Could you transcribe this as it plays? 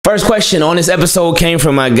First question on this episode came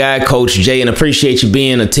from my guy, Coach Jay, and appreciate you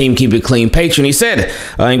being a Team Keep It Clean patron. He said,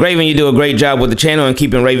 Ingraven, you do a great job with the channel and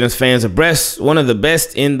keeping Ravens fans abreast. One of the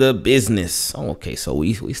best in the business. Oh, okay, so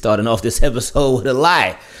we starting off this episode with a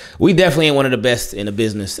lie. We definitely ain't one of the best in the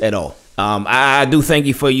business at all. I do thank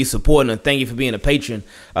you for you supporting and thank you for being a patron.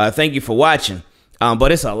 Thank you for watching.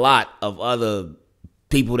 But it's a lot of other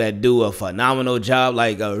people that do a phenomenal job,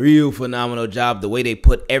 like a real phenomenal job, the way they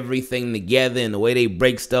put everything together and the way they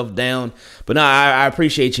break stuff down. But no, I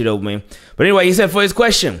appreciate you though, man. But anyway, he said for his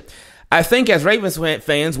question, I think as Ravens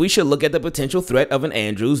fans, we should look at the potential threat of an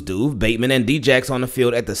Andrews, Duve, Bateman, and Djax on the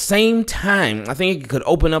field at the same time. I think it could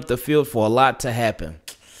open up the field for a lot to happen.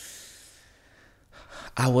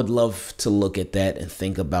 I would love to look at that and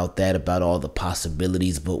think about that, about all the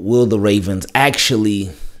possibilities, but will the Ravens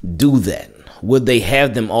actually do that? Would they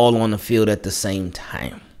have them all on the field at the same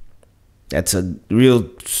time? That's a real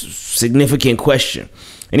significant question.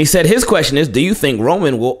 And he said his question is, do you think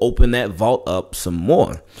Roman will open that vault up some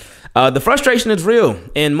more? The frustration is real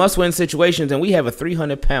in must-win situations, and we have a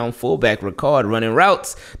 300-pound fullback Ricard running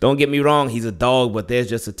routes. Don't get me wrong, he's a dog, but there's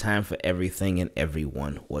just a time for everything and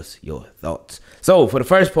everyone. What's your thoughts? So for the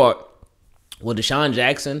first part, will Desean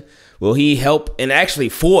Jackson, will he help and actually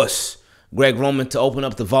force Greg Roman to open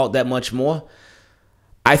up the vault that much more?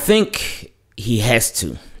 I think he has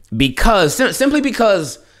to, because simply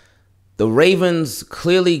because the Ravens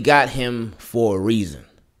clearly got him for a reason.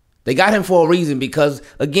 They got him for a reason because,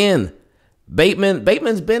 again,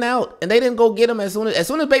 Bateman's been out, and they didn't go get him as soon as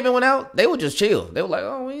Bateman went out. They were just chill. They were like,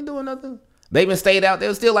 oh, we ain't doing nothing. Bateman stayed out. They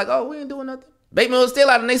were still like, oh, we ain't doing nothing. Bateman was still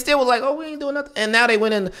out, and they still was like, oh, we ain't doing nothing. And now they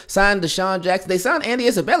went and signed Desean Jackson. They signed Andy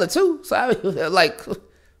Isabella too. So I like,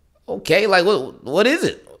 okay, like what is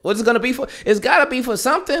it? What's it gonna be for? It's gotta be for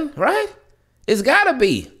something, right? It's gotta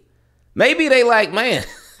be. Maybe they like, man,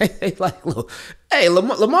 they like, look, hey,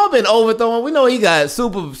 Lamar been overthrowing. We know he got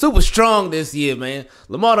super strong this year, man.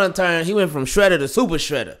 Lamar done turned. He went from shredder to super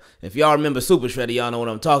shredder. If y'all remember Super Shredder, y'all know what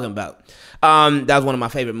I'm talking about. That was one of my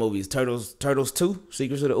favorite movies, Turtles 2,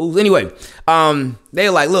 Secrets of the Ooze. Anyway, they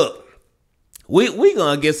like, look, we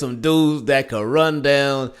gonna get some dudes that can run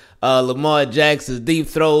down Lamar Jackson's deep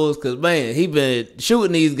throws, because, man, he been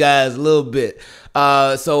shooting these guys a little bit.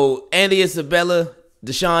 So Andy Isabella,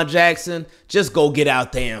 Desean Jackson, just go get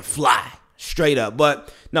out there and fly straight up.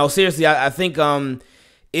 But no, seriously, I think they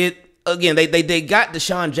got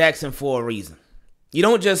Desean Jackson for a reason. You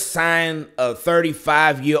don't just sign a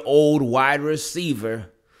 35-year-old wide receiver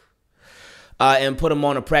and put him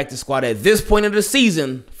on a practice squad at this point of the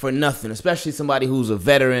season for nothing, especially somebody who's a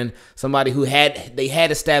veteran, somebody who had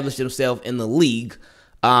established themselves in the league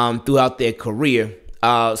throughout their career.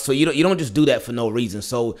 So you don't just do that for no reason.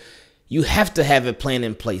 So you have to have a plan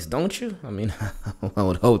in place, don't you? I mean, I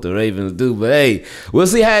would hope the Ravens do, but hey, we'll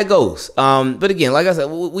see how it goes. But again, like I said,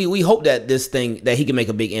 we hope that that he can make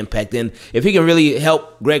a big impact. And if he can really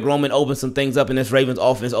help Greg Roman open some things up and this Ravens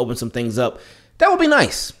offense open some things up, that would be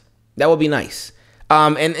nice. That would be nice.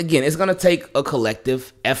 And again, it's going to take a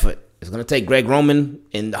collective effort. It's going to take Greg Roman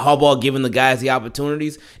and Harbaugh giving the guys the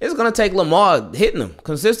opportunities. It's going to take Lamar hitting them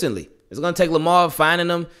consistently. It's going to take Lamar finding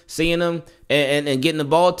them, seeing them, and getting the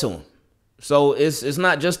ball to him. So it's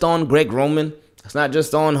not just on Greg Roman. It's not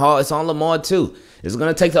just on Hall. It's on Lamar too. It's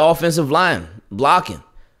going to take the offensive line blocking,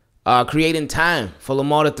 creating time for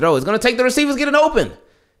Lamar to throw. It's going to take the receivers getting open.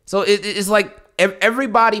 So it's like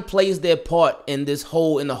everybody plays their part in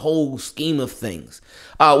the whole scheme of things.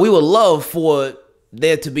 We would love for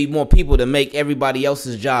there to be more people to make everybody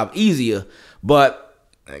else's job easier, but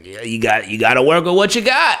you got to work with what you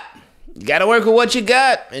got. You got to work with what you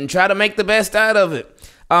got and try to make the best out of it.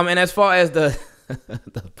 And as far as the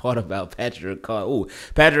part about Patrick Ricard,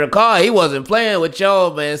 Patrick Ricard, he wasn't playing with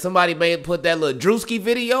y'all, man. Somebody may have put that little Drewski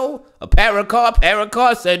video of Pat Ricard. Pat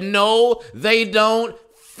Ricard said, no, they don't.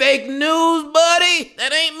 Fake news, buddy.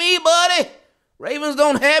 That ain't me, buddy. Ravens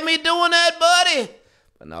don't have me doing that, buddy.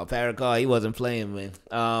 But no, Pat Ricard, he wasn't playing, man.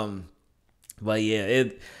 But yeah,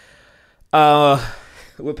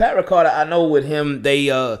 with Pat Ricard, I know with him,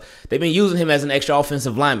 they've been using him as an extra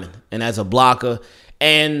offensive lineman and as a blocker.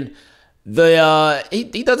 And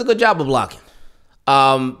he does a good job of blocking.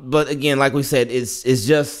 But again, like we said,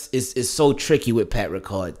 it's so tricky with Pat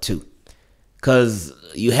Ricard too, because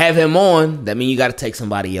you have him on, that means you got to take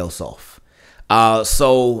somebody else off.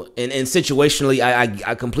 So and situationally,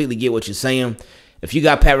 I completely get what you're saying. If you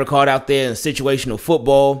got Pat Ricard out there in situational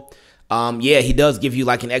football, yeah, he does give you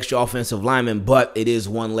like an extra offensive lineman, but it is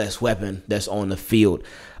one less weapon that's on the field.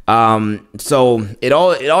 So it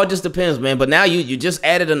all just depends, man. But now you just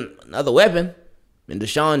added another weapon in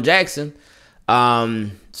Desean Jackson.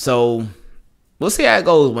 So We'll see how it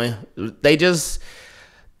goes, man.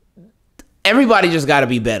 Everybody just got to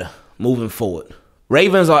be better moving forward.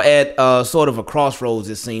 Ravens are at sort of a crossroads,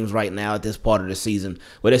 it seems, right now at this part of the season,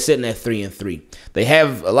 where they're sitting at 3-3. They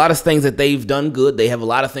have a lot of things that they've done good. They have a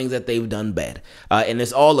lot of things that they've done bad. And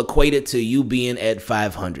it's all equated to you being at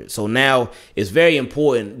 500. So now it's very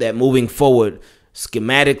important that moving forward,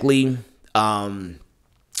 schematically,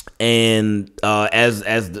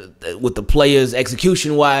 with the players,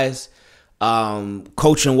 execution-wise,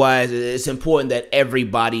 coaching wise, it's important that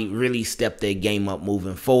everybody really step their game up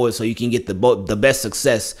moving forward so you can get the best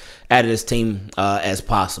success out of this team as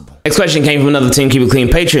possible. Next question came from another Team Keep It Clean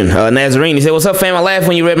patron, Nazarene. He said, "What's up, fam? I laughed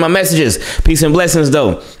when you read my messages. Peace and blessings,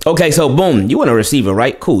 though." Okay, so boom, you want a receiver,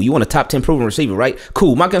 right? Cool. You want a top 10 proven receiver, right?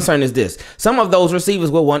 Cool. My concern is this: some of those receivers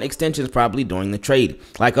will want extensions probably during the trade,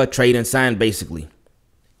 like a trade and sign, basically.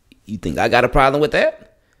 You think I got a problem with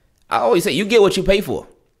that? I always say you get what you pay for.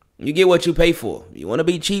 You get what you pay for. You want to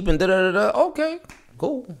be cheap and da-da-da-da. Okay,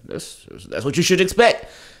 cool. That's what you should expect.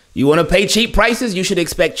 You want to pay cheap prices, you should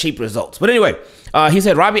expect cheap results. But anyway, he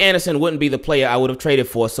said Robbie Anderson wouldn't be the player I would have traded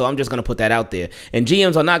for, so I'm just going to put that out there. And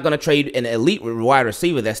GMs are not going to trade an elite wide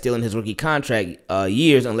receiver that's still in his rookie contract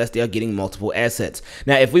years unless they are getting multiple assets.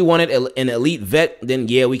 Now, if we wanted an elite vet, then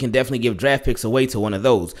yeah, we can definitely give draft picks away to one of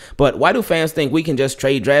those. But why do fans think we can just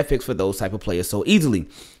trade draft picks for those type of players so easily?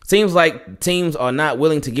 Seems like teams are not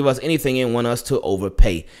willing to give us anything and want us to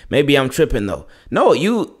overpay. Maybe I'm tripping though. No,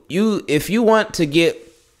 if you want to get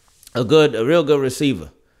a real good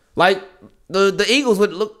receiver, like the Eagles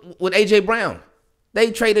with AJ Brown,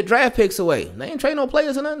 they traded draft picks away. They ain't trade no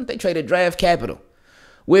players or nothing. They traded draft capital.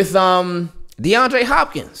 With DeAndre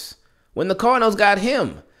Hopkins, when the Cardinals got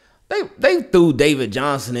him, they threw David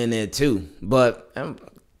Johnson in there too, but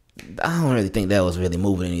I don't really think that was really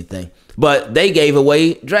moving anything. But they gave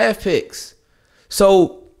away draft picks.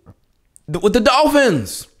 So with the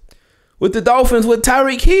Dolphins with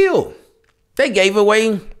Tyreek Hill, they gave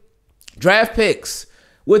away draft picks.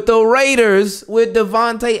 With the Raiders, with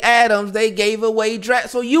Devontae Adams, they gave away draft.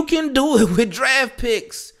 So you can do it with draft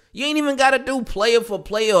picks. You ain't even got to do player for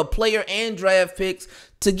player or player and draft picks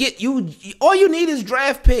to get you. All you need is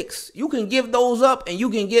draft picks. You can give those up and you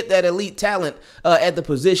can get that elite talent at the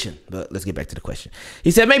position. But let's get back to the question.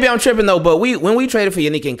 He said, maybe I'm tripping though, but when we traded for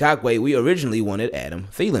Yannick Ngakoue, we originally wanted Adam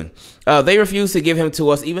Thielen. They refused to give him to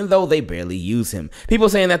us even though they barely use him. People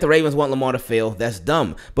saying that the Ravens want Lamar to fail, that's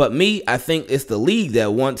dumb. But me, I think it's the league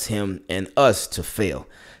that wants him and us to fail.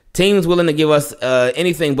 Teams willing to give us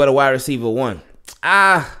anything but a wide receiver one.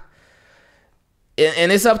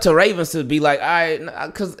 And it's up to Ravens to be like, all right,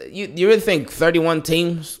 because you really think 31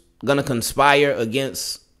 teams going to conspire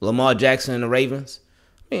against Lamar Jackson and the Ravens?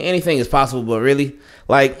 I mean, anything is possible, but really,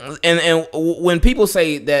 like, and when people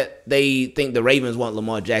say that they think the Ravens want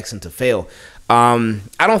Lamar Jackson to fail, I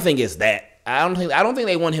don't think it's that. I don't think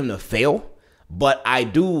they want him to fail, but I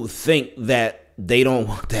do think that they don't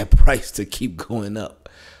want that price to keep going up.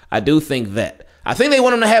 I do think that. I think they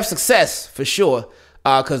want him to have success for sure.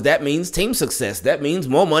 Because that means team success. That means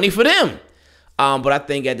more money for them. But I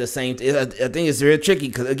think at the same time, I think it's real tricky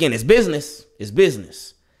because again, it's business. It's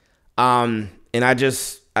business. And I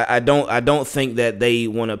don't think that they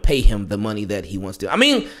want to pay him the money that he wants to. I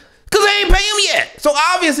mean, because they ain't pay him yet. So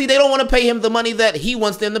obviously they don't want to pay him the money that he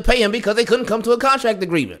wants them to pay him because they couldn't come to a contract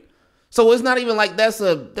agreement. So it's not even like that's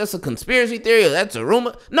a conspiracy theory or that's a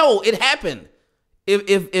rumor. No, it happened.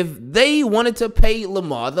 If they wanted to pay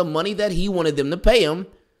Lamar the money that he wanted them to pay him,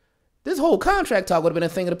 this whole contract talk would have been a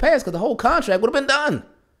thing of the past because the whole contract would have been done.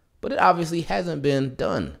 But it obviously hasn't been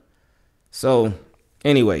done. So,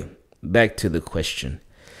 anyway, back to the question.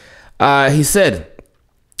 He said,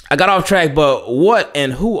 I got off track, but what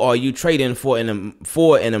and who are you trading for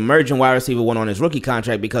an emerging wide receiver one on his rookie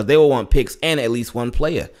contract because they will want picks and at least one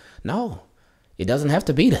player? No, it doesn't have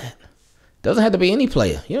to be that. Doesn't have to be any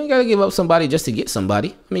player. You don't got to give up somebody just to get somebody.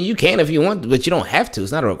 I mean, you can if you want, but you don't have to.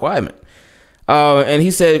 It's not a requirement. And he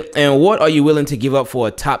said, and what are you willing to give up for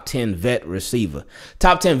a top 10 vet receiver?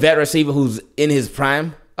 Top 10 vet receiver who's in his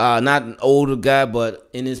prime. Not an older guy, but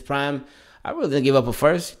in his prime. I really give up a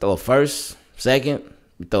first. Throw a first, second.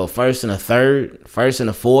 Throw a first and a third. First and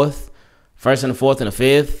a fourth. First and a fourth and a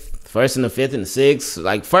fifth. First and a fifth and a sixth.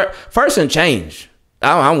 Like first and change.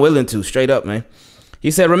 I'm willing to, straight up, man. He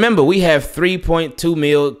said, remember, we have 3.2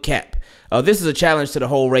 mil cap. This is a challenge to the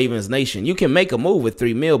whole Ravens nation. You can make a move with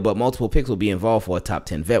 3 mil, but multiple picks will be involved for a top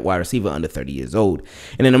 10 vet wide receiver under 30 years old.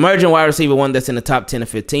 And an emerging wide receiver, one that's in the top 10 or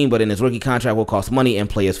 15, but in his rookie contract will cost money and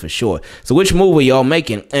players for sure. So which move are y'all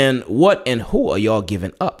making? And what and who are y'all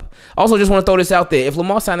giving up? Also, just want to throw this out there. If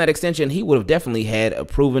Lamar signed that extension, he would have definitely had a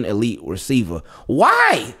proven elite receiver.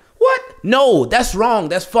 Why? What? No, that's wrong.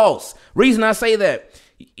 That's false. Reason I say that,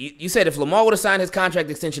 you said if Lamar would have signed his contract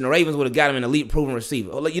extension, the Ravens would have got him an elite proven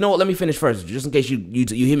receiver. You know what? Let me finish first, just in case you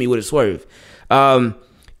hit me with a swerve.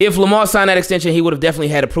 If Lamar signed that extension, he would have definitely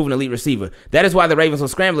had a proven elite receiver. That is why the Ravens were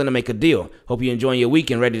scrambling to make a deal. Hope you're enjoying your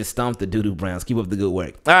weekend, ready to stomp the doo-doo Browns. Keep up the good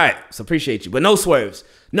work. All right, so appreciate you. But no swerves.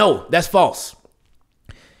 No, that's false.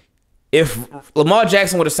 If Lamar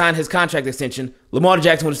Jackson would have signed his contract extension,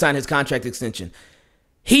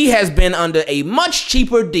 he has been under a much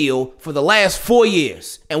cheaper deal for the last 4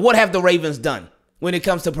 years. And what have the Ravens done when it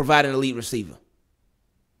comes to providing an elite receiver?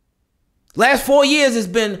 Last 4 years has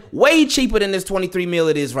been way cheaper than this $23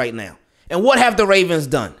 million it is right now. And what have the Ravens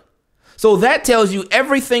done? So that tells you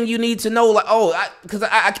everything you need to know. Like, because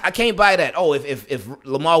I can't buy that. Oh, if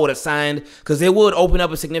Lamar would have signed, because it would open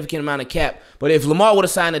up a significant amount of cap. But if Lamar would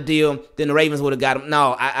have signed a deal, then the Ravens would have got him.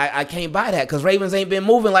 No, I can't buy that, because Ravens ain't been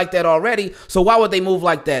moving like that already. So why would they move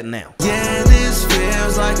like that now? Yeah, this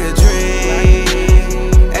feels like a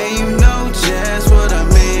dream. And you know just what I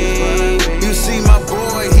mean. You see my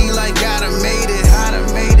boy, he like gotta made it.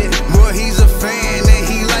 Boy, he's a fan and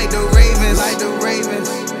he like the Ravens.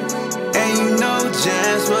 And you know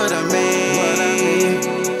just what I mean.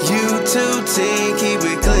 You too, team, keep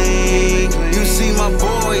it clean. You see my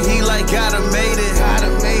boy, he like gotta made it.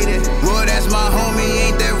 Boy, that's my homie,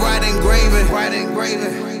 ain't that right engraving.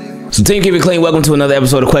 So team, keep it clean. Welcome to another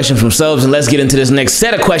episode of Questions from Subs, and let's get into this next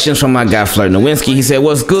set of questions from my guy Flirt Nowinski. He said,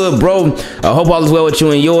 "What's good, bro? I hope all is well with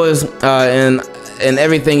you and yours, and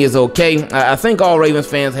everything is okay. I think all Ravens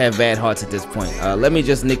fans have bad hearts at this point. Let me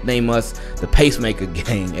just nickname us the Pacemaker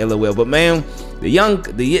Gang, LOL. But man,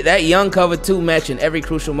 that young cover 2 match in every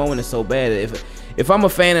crucial moment is so bad. If I'm a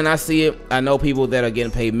fan and I see it, I know people that are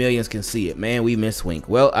getting paid millions can see it. Man, we miss Wink.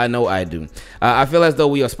 Well, I know I do. I feel as though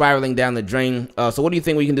we are spiraling down the drain. So what do you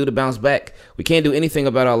think we can do to bounce back? We can't do anything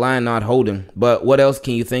about our line not holding, but what else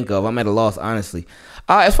can you think of? I'm at a loss, honestly.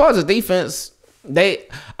 As far as the defense, I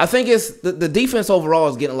think it's the defense overall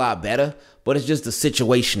is getting a lot better, but it's just the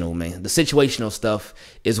situational, man. The situational stuff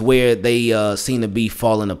is where they seem to be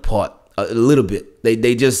falling apart a little bit. They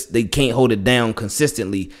can't hold it down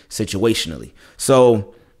consistently situationally.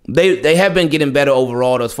 So they have been getting better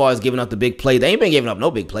overall as far as giving up the big play. They ain't been giving up no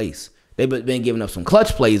big plays. They've been giving up some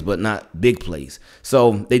clutch plays, but not big plays.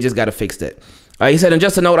 So they just got to fix that. He said, and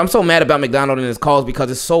just a note, I'm so mad about McDonald and his calls because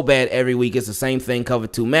it's so bad every week. It's the same thing, cover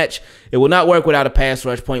 2 match. It will not work without a pass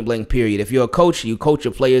rush, point blank, period. If you're a coach, you coach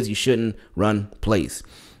your players. You shouldn't run plays.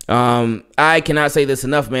 I cannot say this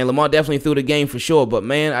enough, man. Lamar definitely threw the game for sure, but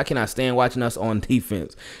man, I cannot stand watching us on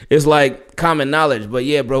defense. It's like common knowledge, but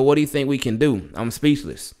yeah, bro, what do you think we can do? I'm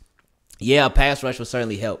speechless. Yeah, a pass rush will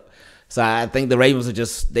certainly help. So I think the Ravens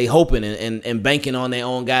are they hoping and banking on their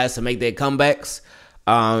own guys to make their comebacks.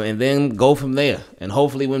 And then go from there. And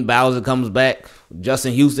hopefully when Bowser comes back,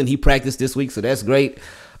 Justin Houston, he practiced this week, so that's great.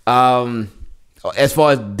 As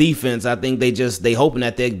far as defense, I think they hoping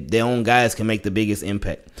that their own guys can make the biggest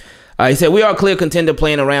impact. He said, we are a clear contender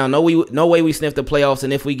playing around. No way we sniff the playoffs,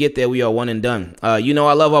 and if we get there, we are one and done. You know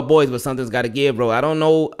I love our boys, but something's got to give, bro. I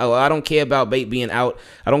don't care about Bate being out.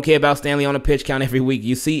 I don't care about Stanley on a pitch count every week.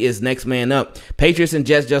 You see, it's next man up. Patriots and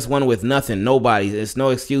Jets just won with nothing. Nobody. It's no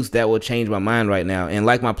excuse that will change my mind right now. And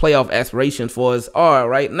like my playoff aspirations for us are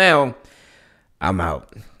right now, I'm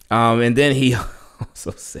out. And then he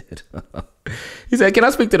also said, he said, can I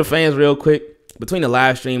speak to the fans real quick? Between the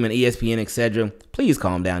live stream and ESPN, etc., please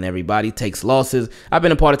calm down, everybody. Takes losses. I've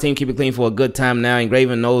been a part of Team Keep It Clean for a good time now.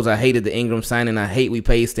 Ingraven knows I hated the Ingram signing. I hate we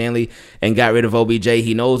paid Stanley and got rid of OBJ.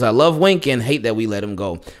 He knows I love Wink and hate that we let him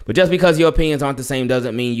go. But just because your opinions aren't the same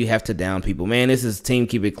doesn't mean you have to down people. Man, this is Team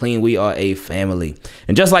Keep It Clean. We are a family.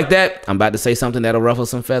 And just like that, I'm about to say something that'll ruffle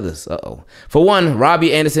some feathers. For one,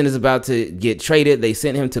 Robbie Anderson is about to get traded. They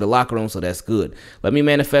sent him to the locker room, so that's good. Let me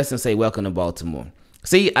manifest and say welcome to Baltimore.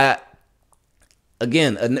 See,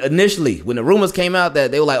 Again, initially, when the rumors came out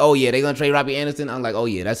that they were like, oh, yeah, they're going to trade Robbie Anderson, I'm like, oh,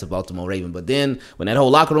 yeah, that's a Baltimore Raven. But then when that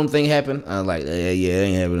whole locker room thing happened, I was like, yeah, it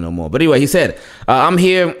ain't happening no more. But anyway, he said, I'm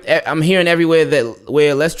hearing everywhere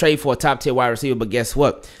where let's trade for a top-tier wide receiver, but guess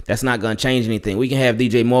what? That's not going to change anything. We can have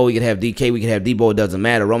DJ Moore, we can have DK, we can have Debo, it doesn't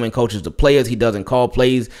matter. Roman coaches the players. He doesn't call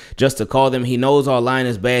plays just to call them. He knows our line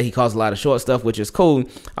is bad. He calls a lot of short stuff, which is cool.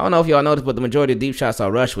 I don't know if y'all noticed, but the majority of deep shots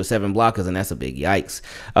are rushed with 7 blockers, and that's a big yikes.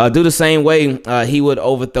 Do the same way he would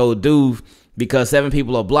overthrow Duve because 7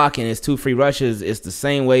 people are blocking. It's 2 free rushes. It's the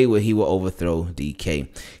same way where he will overthrow DK.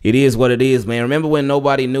 It is what it is, man. Remember when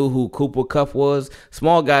nobody knew who Cooper Kupp was?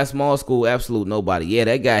 Small guy, small school, absolute nobody. Yeah,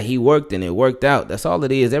 that guy, he worked and it worked out. That's all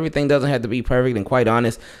it is. Everything doesn't have to be perfect, and quite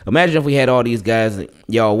honest, imagine if we had all these guys that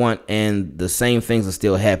y'all want and the same things are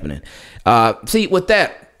still happening. See, with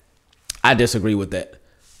that, I disagree with that.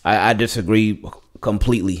 I disagree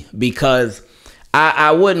completely because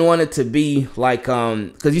I wouldn't want it to be like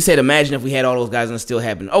because you said imagine if we had all those guys and it still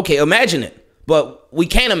happened. Okay, imagine it, but we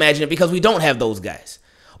can't imagine it because we don't have those guys.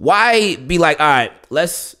 Why be like, all right,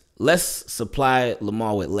 let's supply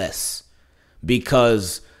Lamar with less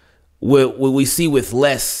because we see with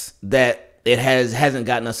less that it hasn't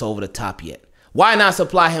gotten us over the top yet. Why not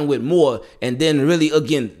supply him with more and then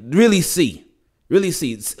really see,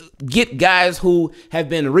 get guys who have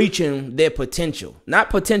been reaching their potential, not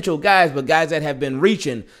potential guys, but guys that have been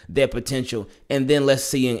reaching their potential, and then let's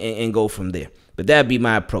see and go from there. But that'd be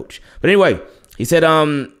my approach. But anyway, he said,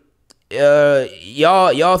 y'all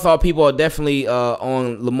thought people are definitely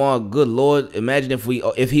on Lamar. Good Lord, imagine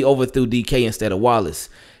if he overthrew DK instead of Wallace,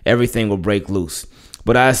 everything will break loose.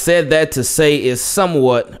 But I said that to say it's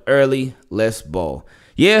somewhat early, less ball.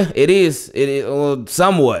 Yeah, it is. It is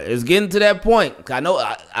somewhat. It's getting to that point. I know.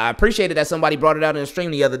 I appreciated that somebody brought it out in the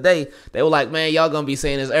stream the other day. They were like, "Man, y'all gonna be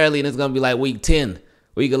saying this early, and it's gonna be like week 10,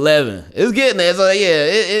 week 11. It's getting there." So yeah,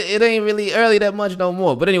 it ain't really early that much no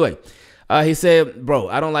more. But anyway, he said, "Bro,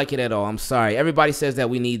 I don't like it at all. I'm sorry. Everybody says that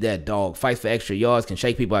we need that dog. Fights for extra yards, can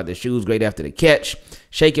shake people out their shoes. Great after the catch.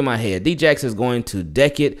 Shaking my head. D-Jax is going to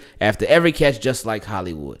deck it after every catch, just like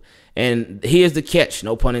Hollywood. And here's the catch.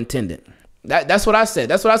 No pun intended." That's what I said.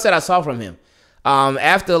 That's what I said I saw from him.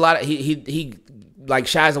 After a lot of he like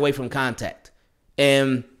shies away from contact,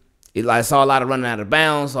 and I saw a lot of running out of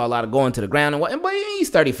bounds, saw a lot of going to the ground, but he's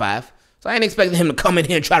 35, so I ain't expecting him to come in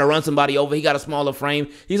here and try to run somebody over. He got a smaller frame.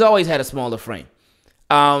 He's always had a smaller frame,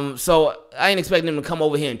 so I ain't expecting him to come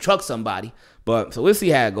over here and truck somebody. But so we'll see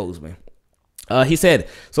how it goes, man. He said,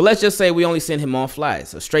 so let's just say we only send him on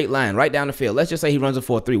flies, a straight line right down the field. Let's just say he runs a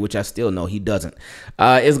 4.3, which I still know he doesn't.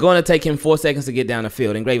 It's going to take him 4 seconds to get down the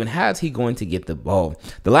field. Ingraven, how is he going to get the ball?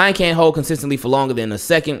 The line can't hold consistently for longer than a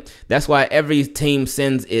second. That's why every team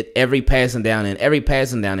sends it every passing down in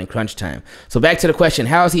crunch time. So back to the question,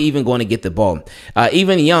 how is he even going to get the ball?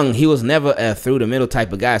 Even young, he was never a through the middle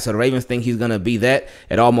type of guy. So the Ravens think he's going to be that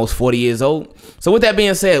at almost 40 years old. So with that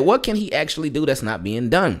being said, what can he actually do that's not being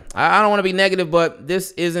done? I don't want to be negative, but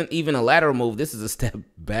this isn't even a lateral move. This is a step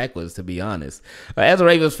backwards, to be honest. As a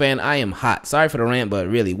Ravens fan, I am hot. Sorry for the rant, but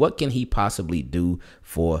really, what can he possibly do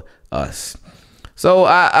for us? So,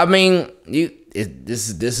 I mean,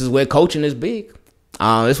 this is where coaching is big.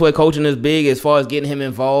 This is where coaching is big as far as getting him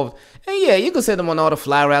involved. And yeah, you can send him on all the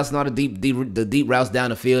fly routes and all the deep routes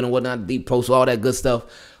down the field and whatnot, deep posts, all that good stuff.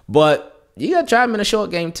 But you got to try him in a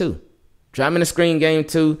short game, too. Try him in a screen game,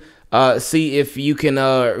 too. See if you can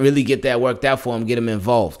really get that worked out for him, get him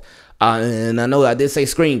involved. And I know I did say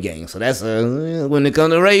screen game, so that's when it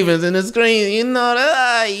comes to Ravens and the screen,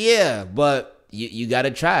 yeah. But you got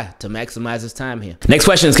to try to maximize his time here. Next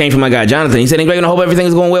questions came from my guy, Jonathan. He said, Ingraven, I hope everything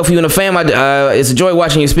is going well for you and the fam. It's a joy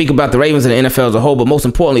watching you speak about the Ravens and the NFL as a whole, but most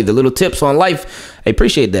importantly, the little tips on life. I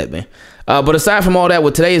appreciate that, man. But aside from all that,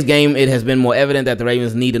 with today's game, it has been more evident that the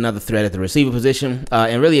Ravens need another threat at the receiver position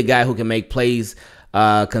and really a guy who can make plays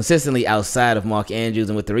consistently outside of Mark Andrews.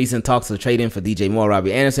 And with the recent talks of trade in for DJ Moore,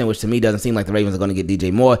 Robbie Anderson, which to me doesn't seem like the Ravens are going to get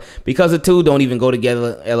DJ Moore because the two don't even go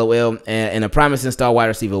together, LOL, and a promising star wide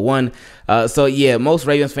receiver one. So yeah, most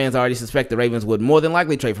Ravens fans already suspect the Ravens would more than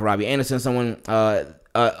likely trade for Robbie Anderson, someone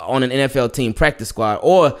on an NFL team practice squad,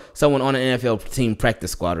 or someone on an NFL team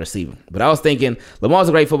practice squad receiver. But I was thinking Lamar's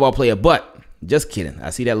a great football player, but just kidding.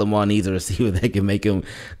 I see that Lamar needs a receiver that can make him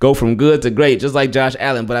go from good to great, just like Josh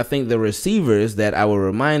Allen. But I think the receivers that I was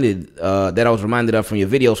reminded of from your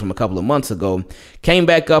videos from a couple of months ago came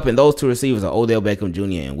back up, and those two receivers are Odell Beckham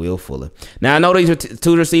Jr. and Will Fuller. Now I know these are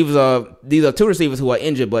two receivers who are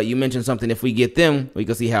injured, but you mentioned something. If we get them, we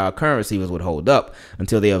can see how our current receivers would hold up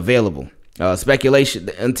until they're available. Speculation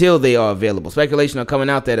are coming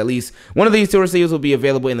out that at least one of these two receivers will be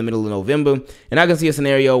available in the middle of November, and I can see a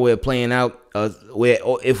scenario where playing out where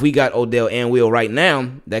if we got Odell and Will right now,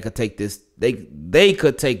 that could take this they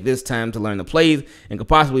could take this time to learn the plays and could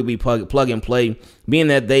possibly be plug and play, being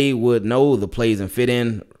that they would know the plays and fit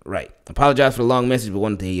in right. Apologize for the long message, but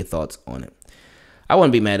wanted to hear your thoughts on it. I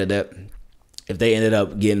wouldn't be mad at that if they ended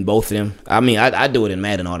up getting both of them. I mean, I do it in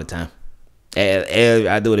Madden all the time.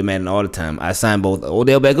 I do it in Madden all the time. I sign both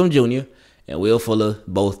Odell Beckham Jr. and Will Fuller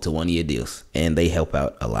both to 1-year deals, and they help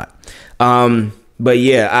out a lot. But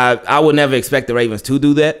yeah, I would never expect the Ravens to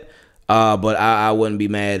do that, but I wouldn't be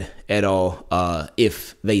mad at all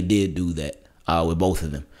if they did do that with both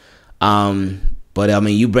of them. But I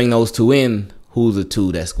mean, you bring those two in, who's the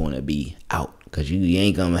two that's going to be out? Because you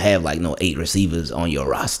ain't going to have like no 8 receivers on your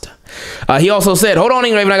roster. He also said, hold on,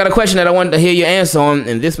 Ingraven, I got a question that I wanted to hear your answer on,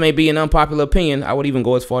 and this may be an unpopular opinion. I would even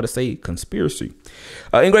go as far to say conspiracy.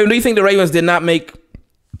 Ingraven, do you think the Ravens did not make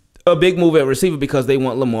a big move at receiver because they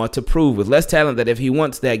want Lamar to prove with less talent that if he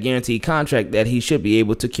wants that guaranteed contract that he should be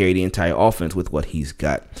able to carry the entire offense with what he's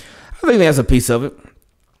got? I think that's a piece of it.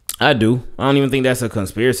 I do. I don't even think that's a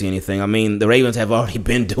conspiracy or anything. I mean, the Ravens have already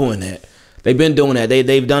been doing that. They've been doing that.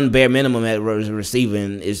 They've done bare minimum at receiver,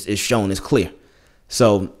 and it's shown, it's clear.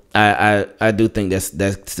 So I do think that's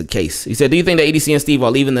the case. He said, do you think that EDC and Steve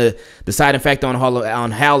are leaving the deciding factor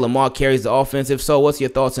on how Lamar carries the offense? If so, what's your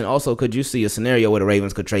thoughts? And also, could you see a scenario where the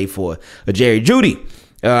Ravens could trade for a Jerry Jeudy?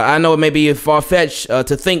 I know it may be far-fetched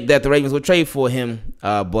to think that the Ravens would trade for him,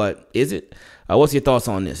 but is it? What's your thoughts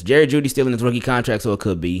on this? Jerry Jeudy still in his rookie contract, so it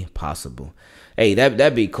could be possible. Hey,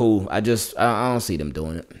 that'd be cool. I don't see them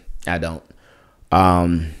doing it. I don't.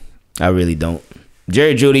 I really don't.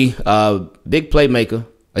 Jerry Jeudy, big playmaker.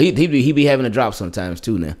 He be having a drop sometimes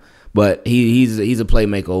too now, but he's a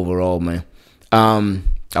playmaker overall, man.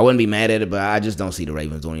 I wouldn't be mad at it, but I just don't see the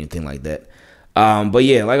Ravens doing anything like that. But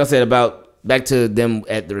yeah, like I said, about back to them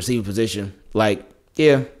at the receiver position, like,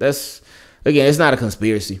 yeah, that's, again, it's not a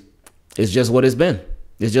conspiracy. It's just what it's been.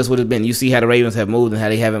 It's just what it's been. You see how the Ravens have moved and how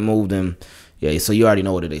they haven't moved, and yeah, so you already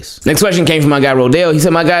know what it is. Next question came from my guy Rodale. He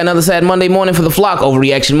said, my guy, another sad Monday morning for the flock,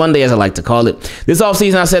 overreaction Monday, as I like to call it. This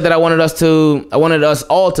offseason, I said that I wanted us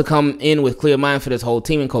all to come in with clear mind for this whole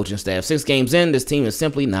team and coaching staff. 6 games in, this team is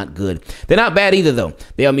simply not good. They're not bad either, though.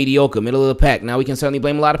 They are mediocre, middle of the pack. Now, we can certainly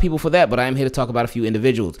blame a lot of people for that, but I am here to talk about a few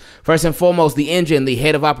individuals. First and foremost, the engine, the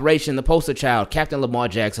head of operation, the poster child, Captain Lamar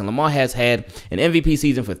Jackson. Lamar has had an MVP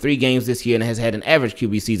season for 3 games this year and has had an average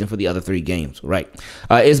QB season for the other 3 games, right?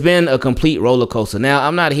 It's been a complete roller coaster. Now,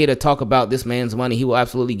 I'm not here to talk about this man's money. He will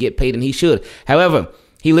absolutely get paid, and he should. However,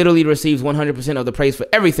 he literally receives 100% of the praise for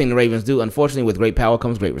everything the Ravens do. Unfortunately, with great power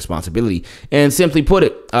comes great responsibility. And simply put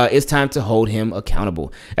it, it's time to hold him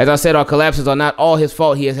accountable. As I said, our collapses are not all his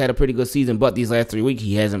fault. He has had a pretty good season, but these last 3 weeks,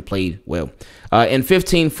 he hasn't played well. In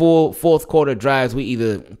 15 full fourth quarter drives, we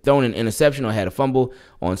either thrown an interception or had a fumble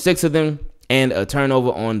on 6 of them, and a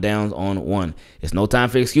turnover on downs on 1. It's no time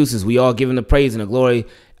for excuses. We all give him the praise and the glory,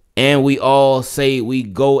 and we all say we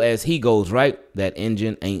go as he goes, right? That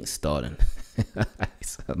engine ain't starting. I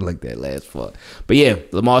like that last part. But yeah,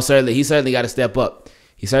 Lamar certainly got to step up.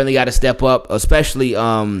 He certainly got to step up, especially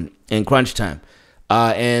in crunch time.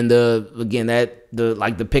 And again,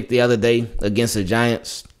 the pick the other day against the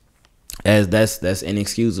Giants, as that's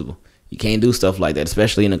inexcusable. You can't do stuff like that,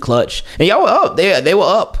 especially in the clutch. And y'all were up. They were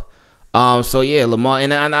up. So yeah, Lamar,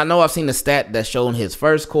 and I know I've seen the stat that's showing his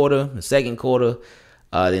first quarter, the second quarter,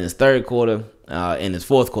 then his third quarter, and his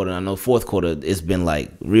fourth quarter. And I know fourth quarter, it's been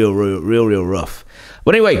like real rough.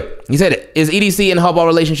 But anyway, he said, is EDC and Harbaugh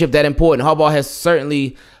relationship that important? Harbaugh has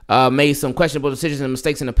certainly made some questionable decisions and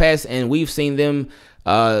mistakes in the past, and we've seen them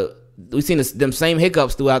them same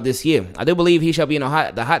hiccups throughout this year. I do believe he shall be in the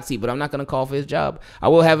hot seat, but I'm not going to call for his job. I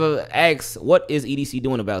will have a ask, what is EDC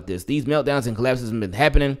doing about this? These meltdowns and collapses have been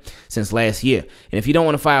happening since last year. And if you don't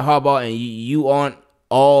want to fire Harbaugh and you aren't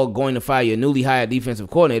all going to fire your newly hired defensive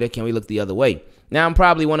coordinator, can we look the other way? Now, I'm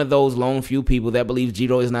probably one of those lone few people that believes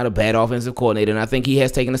Giro is not a bad offensive coordinator, and I think he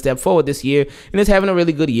has taken a step forward this year and is having a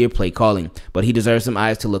really good year play calling, but he deserves some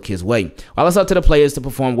eyes to look his way. While it's up to the players to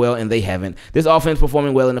perform well, and they haven't, this offense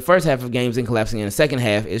performing well in the first half of games and collapsing in the second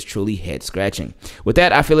half is truly head-scratching. With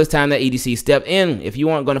that, I feel it's time that EDC step in. If you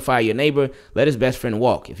aren't going to fire your neighbor, let his best friend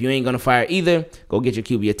walk. If you ain't going to fire either, go get your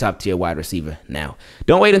QB a top-tier wide receiver now.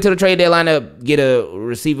 Don't wait until the trade deadline to get a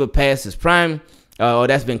receiver past his prime, or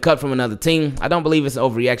that's been cut from another team. I don't believe it's an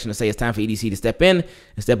overreaction to say it's time for EDC to step in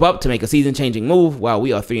and step up to make a season-changing move. While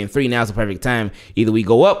we are 3-3, now's the perfect time. Either we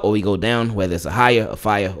go up or we go down. Whether it's a hire, a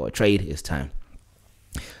fire, or a trade, it's time.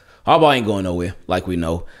 Harbaugh ain't going nowhere, like we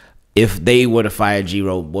know. If they were to fire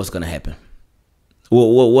Giro, what's going to happen?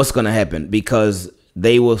 What's going to happen? Because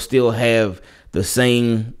they will still have the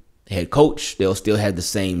same head coach. They'll still have the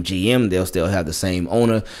same GM. They'll still have the same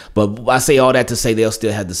owner. But I say all that to say they'll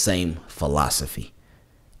still have the same philosophy.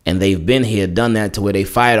 And they've been here, done that to where they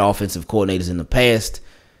fired offensive coordinators in the past,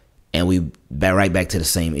 and we right back to the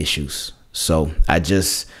same issues. So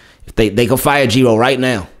if they could fire Giro right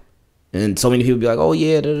now, and so many people be like, oh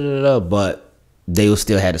yeah, but they will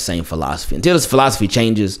still have the same philosophy. Until this philosophy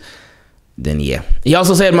changes, then yeah. He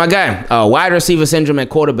also said, my guy, wide receiver syndrome at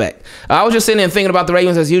quarterback. I was just sitting there thinking about the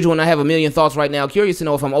Ravens as usual, and I have a million thoughts right now. Curious to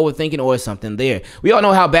know if I'm overthinking or is something there. We all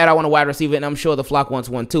know how bad I want a wide receiver, and I'm sure the flock wants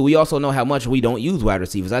one too. We also know how much we don't use wide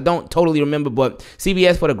receivers. I don't totally remember, but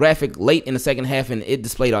CBS put a graphic late in the second half, and it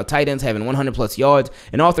displayed our tight ends having 100+ yards,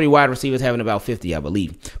 and all 3 wide receivers having about 50, I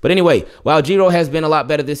believe. But anyway, while Giro has been a lot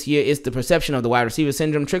better this year, it's the perception of the wide receiver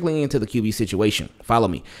syndrome trickling into the QB situation. Follow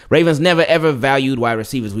me. Ravens never ever valued wide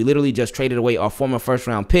receivers. We literally just traded traded away our former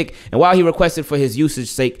first-round pick, and while he requested for his usage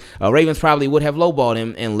sake, Ravens probably would have lowballed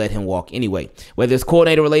him and let him walk anyway. Whether it's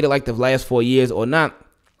coordinator related like the last 4 years or not,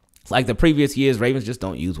 like the previous years, Ravens just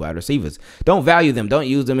don't use wide receivers. Don't value them. Don't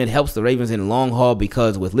use them. It helps the Ravens in the long haul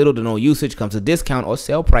because with little to no usage comes a discount or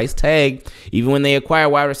sell price tag. Even when they acquire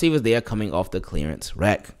wide receivers, they are coming off the clearance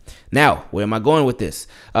rack. Now, where am I going with this?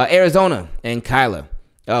 Arizona and Kyler.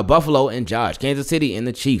 Buffalo and Josh, Kansas City and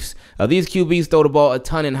the Chiefs. These QBs throw the ball a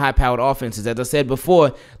ton in high-powered offenses. As I said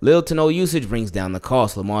before, little to no usage brings down the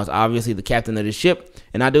cost. Lamar's obviously the captain of the ship,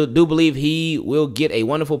 and I do believe he will get a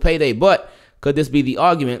wonderful payday, but could this be the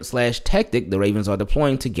argument/tactic the Ravens are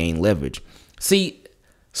deploying to gain leverage? See,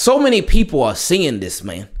 so many people are seeing this,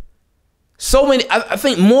 man. I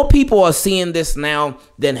think more people are seeing this now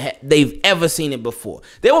than they've ever seen it before.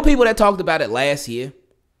 There were people that talked about it last year.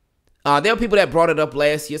 There were people that brought it up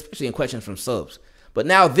last year, especially in questions from subs. But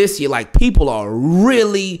now this year, like, people are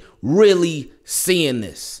really, really seeing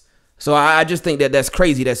this. So I just think that that's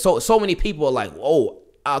crazy that so many people are like, oh,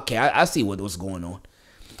 okay, I see what's going on.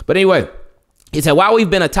 But anyway, he said, while we've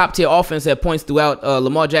been a top-tier offense at points throughout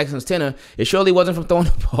Lamar Jackson's tenure, it surely wasn't from throwing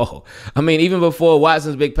the ball. I mean, even before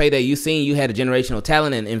Watson's big payday, you had a generational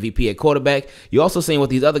talent and MVP at quarterback. You also seen what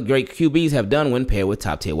these other great QBs have done when paired with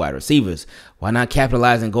top-tier wide receivers. Why not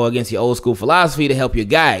capitalize and go against your old-school philosophy to help your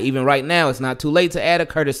guy? Even right now, it's not too late to add a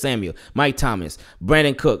Curtis Samuel, Mike Thomas,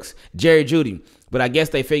 Brandon Cooks, Jerry Jeudy. But I guess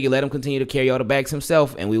they figure let him continue to carry all the bags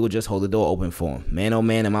himself, and we will just hold the door open for him. Man, oh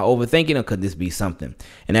man, am I overthinking, or could this be something?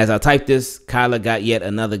 And as I type this, Kyler got yet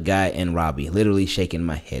another guy in Robbie. Literally shaking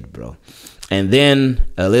my head, bro. And then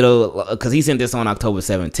a little, because he sent this on October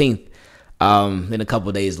 17th. Then a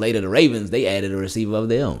couple days later, the Ravens, they added a receiver of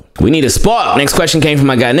their own. We need a spark. Next question came from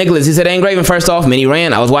my guy Nicholas. He said, "Hey, Ingraven, first off, mini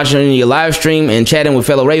rant. I was watching your live stream and chatting with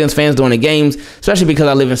fellow Ravens fans during the games, especially because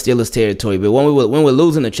I live in Steelers territory. But when we're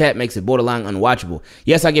losing, the chat makes it borderline unwatchable.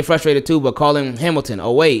 Yes, I get frustrated too, but calling Hamilton,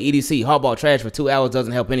 oh wait, EDC, Harbaugh trash for 2 hours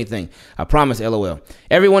doesn't help anything. I promise, LOL.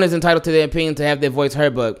 Everyone is entitled to their opinion to have their voice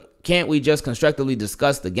heard, but can't we just constructively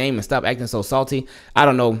discuss the game and stop acting so salty? I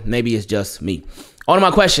don't know. Maybe it's just me." On to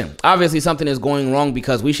my question. Obviously, something is going wrong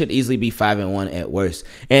because we should easily be 5-1 at worst.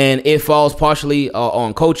 And it falls partially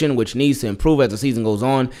on coaching, which needs to improve as the season goes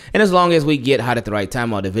on. And as long as we get hot at the right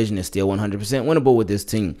time, our division is still 100% winnable with this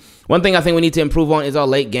team. One thing I think we need to improve on is our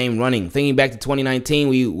late game running. Thinking back to 2019,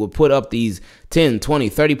 we would put up these 10, 20,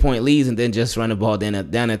 30-point leads and then just run the ball down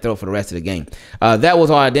their throat for the rest of the game. That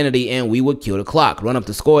was our identity, and we would kill the clock, run up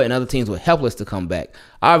the score, and other teams were helpless to come back.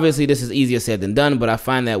 Obviously, this is easier said than done, but I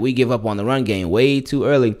find that we give up on the run game way too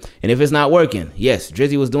early. And if it's not working, yes,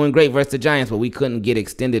 Drizzy was doing great versus the Giants, but we couldn't get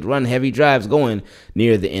extended run-heavy drives going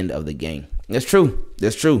near the end of the game. That's true.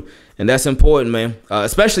 That's true. And that's important, man,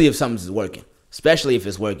 especially if something's working, especially if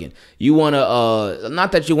it's working. You want to,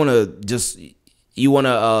 not that you want to just... You want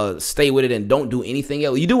to stay with it and don't do anything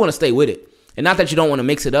else. You do want to stay with it. And not that you don't want to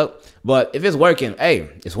mix it up. But if it's working, hey,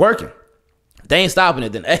 it's working. If they ain't stopping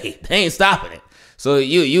it, then, hey, they ain't stopping it. So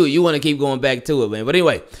you want to keep going back to it, man. But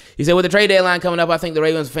anyway, he said, with the trade deadline coming up, I think the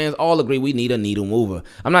Ravens fans all agree we need a needle mover.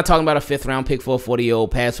 I'm not talking about a 5th-round pick for a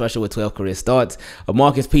 40-year-old pass rusher with 12 career starts.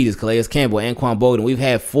 Marcus Peters, Calais Campbell, Anquan Bolden. We've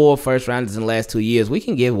had 4 first-rounders in the last 2 years. We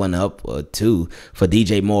can give one up or 2 for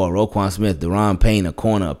DJ Moore, Roquan Smith, Deron Payne, a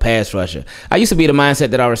corner, a pass rusher. I used to be the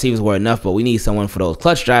mindset that our receivers were enough, but we need someone for those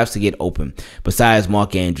clutch drives to get open. Besides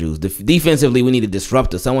Mark Andrews, defensively, we need a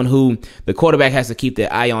disruptor, someone who the quarterback has to keep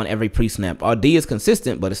their eye on every pre-snap. Our D is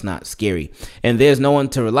consistent, but it's not scary. And there's no one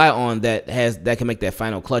to rely on that can make that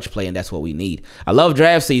final clutch play, and that's what we need. I love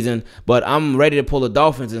draft season, but I'm ready to pull the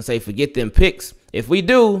Dolphins and say, forget them picks. If we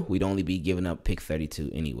do, we'd only be giving up pick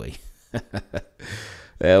 32 anyway.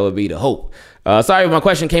 That would be the hope. Sorry if my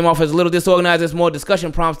question came off as a little disorganized. There's more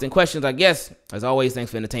discussion prompts than questions, I guess. As always,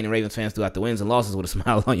 thanks for entertaining Ravens fans throughout the wins and losses with a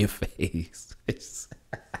smile on your face.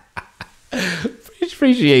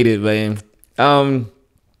 Appreciate it, man.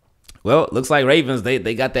 Well, looks like Ravens,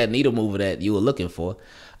 they got that needle mover that you were looking for.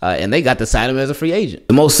 And they got to sign him as a free agent.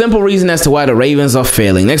 The most simple reason as to why the Ravens are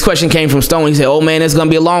failing. Next question came from Stone. He said, oh man, it's going to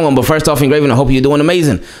be a long one. But first off, Ingraven, I hope you're doing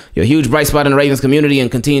amazing. You're a huge bright spot in the Ravens community and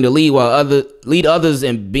continue to lead others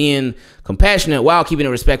and being compassionate while keeping it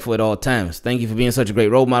respectful at all times. Thank you for being such a great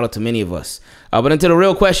role model to many of us. But into the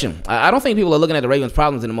real question, I don't think people are looking at the Ravens'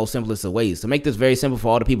 problems in the most simplest of ways. To make this very simple for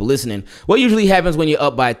all the people listening, what usually happens when you're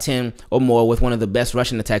up by 10 or more with one of the best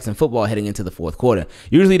rushing attacks in football heading into the fourth quarter?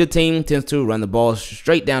 Usually the team tends to run the ball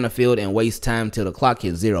straight down the field and waste time till the clock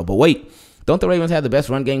hits 0. But wait, Don't the Ravens have the best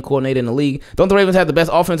run game coordinator in the league? Don't the Ravens have the best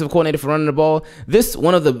offensive coordinator for running the ball? This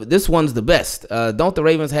one's the best. Don't the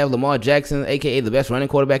Ravens have Lamar Jackson, aka the best running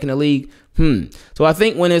quarterback in the league? So I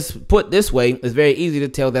think when it's put this way, it's very easy to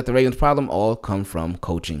tell that the Ravens' problem all come from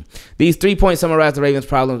coaching. These 3 points summarize the Ravens'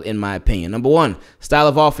 problems in my opinion. Number 1, style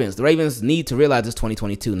of offense. The Ravens need to realize it's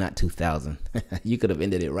 2022, not 2000. You could have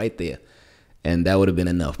ended it right there, and that would have been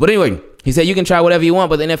enough. But anyway, he said you can try whatever you want,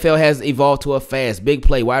 but the NFL has evolved to a fast, big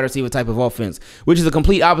play, wide receiver type of offense, which is the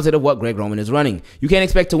complete opposite of what Greg Roman is running. You can't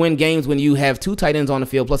expect to win games when you have 2 tight ends on the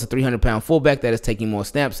field plus a 300-pound fullback that is taking more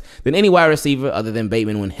snaps than any wide receiver other than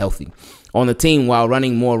Bateman when healthy on the team, while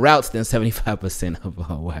running more routes than 75% of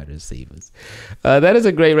all wide receivers. That is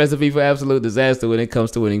a great recipe for absolute disaster when it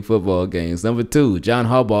comes to winning football games. Number 2, John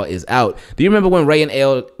Harbaugh is out. Do you remember when Ray and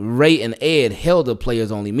Ed held a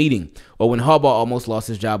players-only meeting? Or when Harbaugh almost lost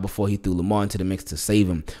his job before he threw Lamar into the mix to save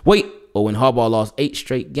him? Wait, or when Harbaugh lost 8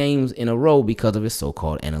 straight games in a row because of his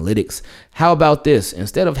so-called analytics. How about this?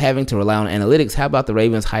 Instead of having to rely on analytics, how about the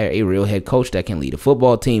Ravens hire a real head coach that can lead a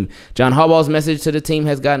football team? John Harbaugh's message to the team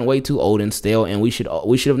has gotten way too old and stale, and we should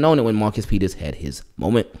have known it when Marcus Peters had his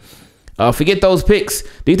moment. Forget those picks.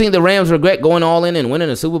 Do you think the Rams regret going all in and winning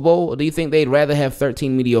a Super Bowl? Or do you think they'd rather have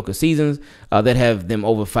 13 mediocre seasons that have them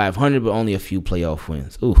over 500 but only a few playoff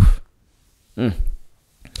wins? Oof.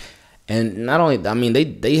 And not only,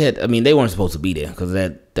 they weren't supposed to be there because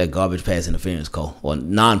that garbage pass interference call or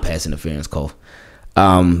non-pass interference call.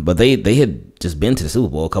 But they had just been to the Super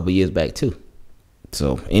Bowl a couple years back too.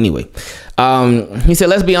 So anyway, he said,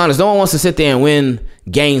 let's be honest. No one wants to sit there and win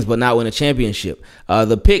games but not win a championship.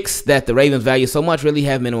 The picks that the Ravens value so much really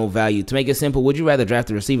have minimal value. To make it simple, would you rather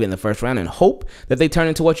draft a receiver in the first round and hope that they turn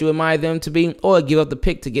into what you admire them to be, or give up the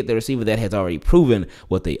pick to get the receiver that has already proven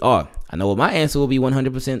what they are? I know what my answer will be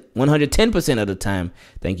 100%, 110% of the time.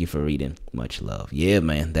 Thank you for reading. Much love. Yeah,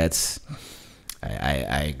 man,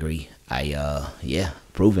 I agree.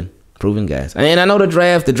 Proven guys. And I know the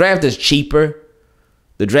draft is cheaper.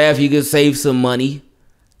 The draft, you can save some money.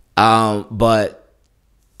 But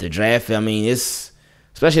the draft, it's,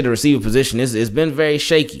 especially the receiver position, it's been very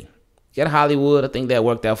shaky. Got Hollywood. I think that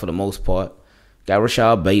worked out for the most part. Got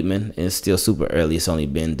Rashad Bateman, and it's still super early. It's only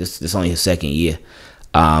been, this only his second year.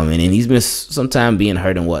 And then he's been sometime being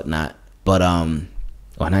hurt and whatnot. But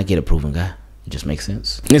why not get a proven guy? It just makes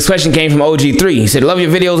sense. Next question came from OG3. He said, love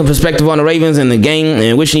your videos and perspective on the Ravens and the game,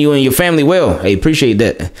 and wishing you and your family well. I appreciate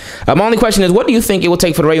that. My only question is, what do you think it will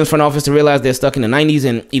take for the Ravens front office to realize they're stuck in the 90s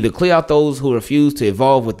and either clear out those who refuse to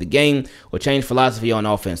evolve with the game or change philosophy on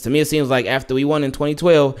offense? To me, it seems like after we won in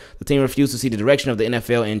 2012, the team refused to see the direction of the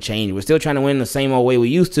NFL and change. We're still trying to win the same old way we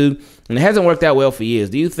used to, and it hasn't worked out well for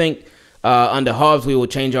years. Do you think under Harbs we will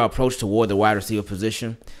change our approach toward the wide receiver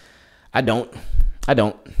position? I don't.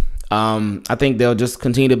 I think they'll just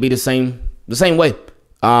continue to be the same way.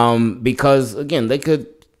 Because again, they could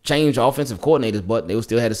change offensive coordinators, but they will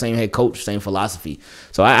still have the same head coach, same philosophy.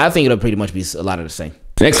 So I think it'll pretty much be a lot of the same.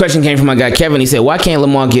 Next question came from my guy Kevin. He said, why can't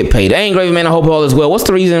Lamar get paid? Hey, Ingravenvids, man, I hope all is well. What's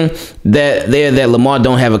the reason that Lamar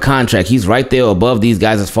don't have a contract? He's right there above these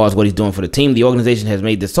guys as far as what he's doing for the team. The organization has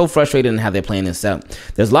made this so frustrating in how they're playing this out.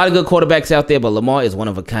 There's a lot of good quarterbacks out there, but Lamar is one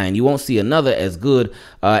of a kind. You won't see another as good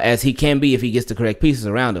as he can be if he gets the correct pieces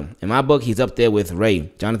around him. In my book, he's up there with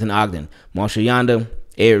Ray, Jonathan Ogden, Marshall Yonder,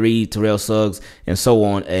 Ed Reed, Terrell Suggs, and so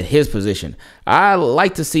on at his position. I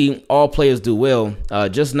like to see all players do well,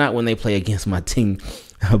 just not when they play against my team.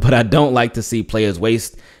 But I don't like to see players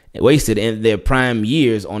wasted in their prime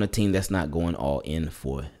years on a team that's not going all in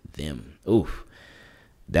for them. Oof.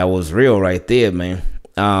 That was real right there, man.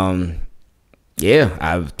 Yeah,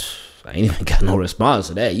 I ain't even got no response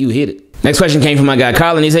to that. You hit it. Next question came from my guy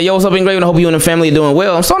Colin. He said, yo, what's up, Ingraven? I hope you and the family are doing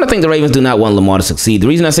well. I'm starting to think the Ravens do not want Lamar to succeed. The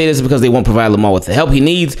reason I say this is because they won't provide Lamar with the help he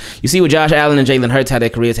needs. You see with Josh Allen and Jalen Hurts how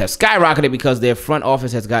their careers have skyrocketed because their front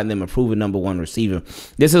office has gotten them a proven #1 receiver.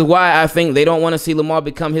 This is why I think they don't want to see Lamar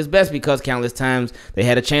become his best, because countless times they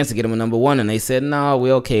had a chance to get him a #1 and they said, no,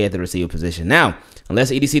 we're okay at the receiver position. Now,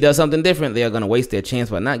 unless EDC does something different, they are going to waste their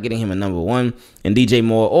chance by not getting him a #1 and DJ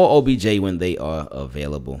Moore or OBJ when they are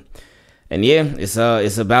available. And yeah, it's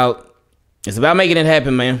about making it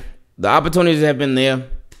happen, man. The opportunities have been there.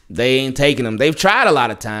 They ain't taking them. They've tried a lot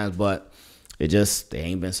of times, but they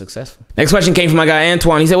ain't been successful. Next question came from my guy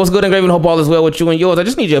Antoine. He said, what's good, Ingraven? Hope all is well with you and yours. I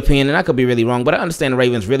just need your opinion, and I could be really wrong, but I understand the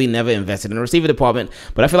Ravens really never invested in the receiver department.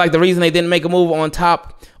 But I feel like the reason they didn't make a move on a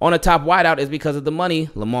top wideout is because of the money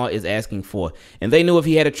Lamar is asking for. And they knew if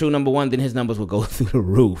he had a true #1, then his numbers would go through the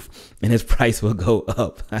roof and his price would go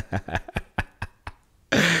up.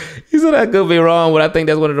 He said I could be wrong, but I think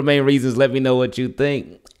that's one of the main reasons. Let me know what you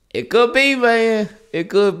think. It could be, man. It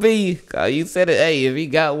could be. You said it. Hey, if he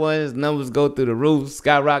got one, his numbers go through the roof,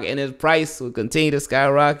 skyrocket, and his price will continue to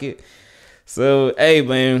skyrocket. So, hey,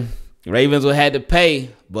 man, Ravens will have to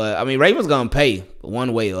pay. But, I mean, Ravens going to pay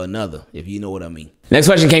one way or another, if you know what I mean. Next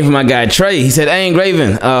question came from my guy, Trey. He said, hey,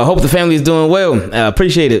 Ingraven, hope the family is doing well.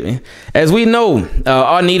 Appreciate it, man. As we know,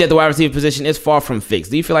 our need at the wide receiver position is far from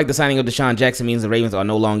fixed. Do you feel like the signing of Desean Jackson means the Ravens are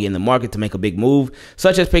no longer in the market to make a big move,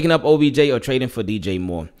 such as picking up OBJ or trading for DJ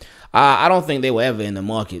Moore? I don't think they were ever in the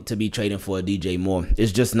market to be trading for a DJ Moore.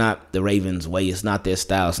 It's just not the Ravens' way. It's not their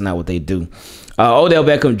style. It's not what they do. Odell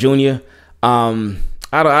Beckham Jr.,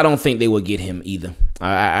 I don't think they would get him either.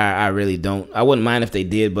 I really don't. I wouldn't mind if they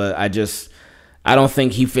did, but I don't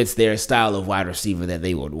think he fits their style of wide receiver that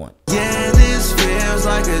they would want. Yeah, this feels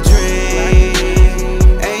like a dream.